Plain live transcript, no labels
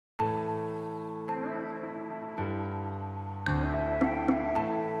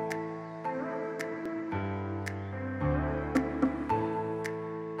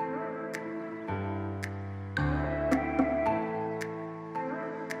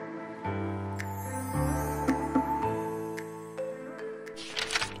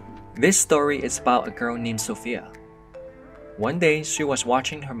This story is about a girl named Sophia. One day, she was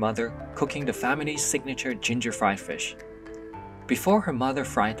watching her mother cooking the family's signature ginger fried fish. Before her mother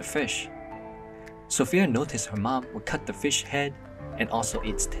fried the fish, Sophia noticed her mom would cut the fish head and also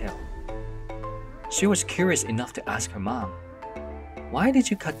its tail. She was curious enough to ask her mom, "Why did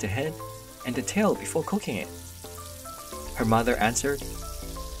you cut the head and the tail before cooking it?" Her mother answered,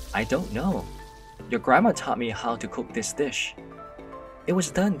 "I don't know. Your grandma taught me how to cook this dish. It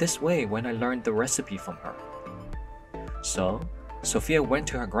was done this way when I learned the recipe from her." So, Sophia went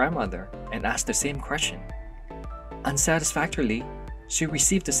to her grandmother and asked the same question. Unsatisfactorily, she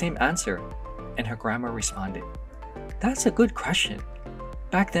received the same answer, and her grandma responded, "That's a good question.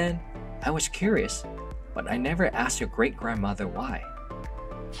 Back then, I was curious, but I never asked your great-grandmother why."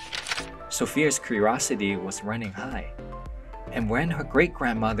 Sophia's curiosity was running high, and when her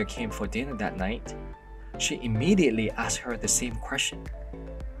great-grandmother came for dinner that night, she immediately asked her the same question.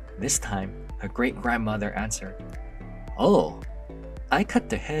 This time, her great-grandmother answered, "Oh, I cut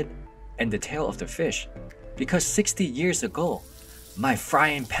the head and the tail of the fish because 60 years ago, my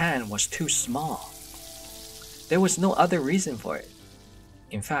frying pan was too small. There was no other reason for it.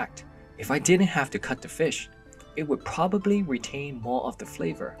 In fact, if I didn't have to cut the fish, it would probably retain more of the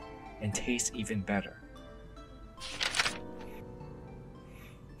flavor and taste even better."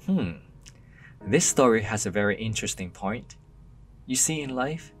 This story has a very interesting point. You see, in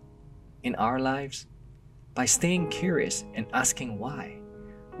life, in our lives, by staying curious and asking why,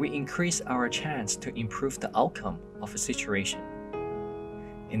 we increase our chance to improve the outcome of a situation.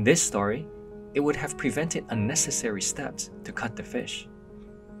 In this story, it would have prevented unnecessary steps to cut the fish.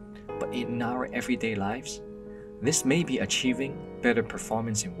 But in our everyday lives, this may be achieving better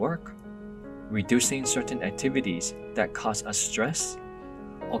performance in work, reducing certain activities that cause us stress,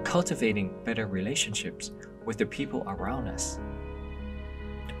 or cultivating better relationships with the people around us.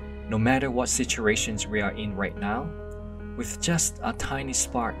 No matter what situations we are in right now, with just a tiny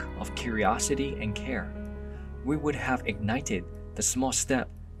spark of curiosity and care, we would have ignited the small step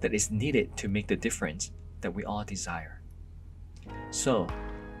that is needed to make the difference that we all desire. So,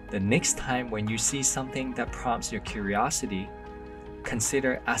 the next time when you see something that prompts your curiosity,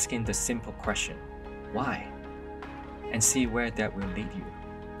 consider asking the simple question, "Why?" and see where that will lead you.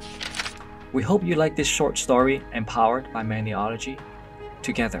 We hope you like this short story empowered by Maniology.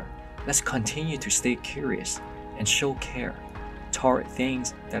 Together, let's continue to stay curious and show care toward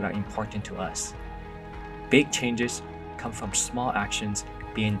things that are important to us. Big changes come from small actions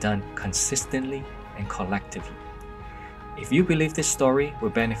being done consistently and collectively. If you believe this story will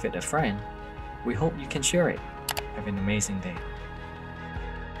benefit a friend, we hope you can share it. Have an amazing day.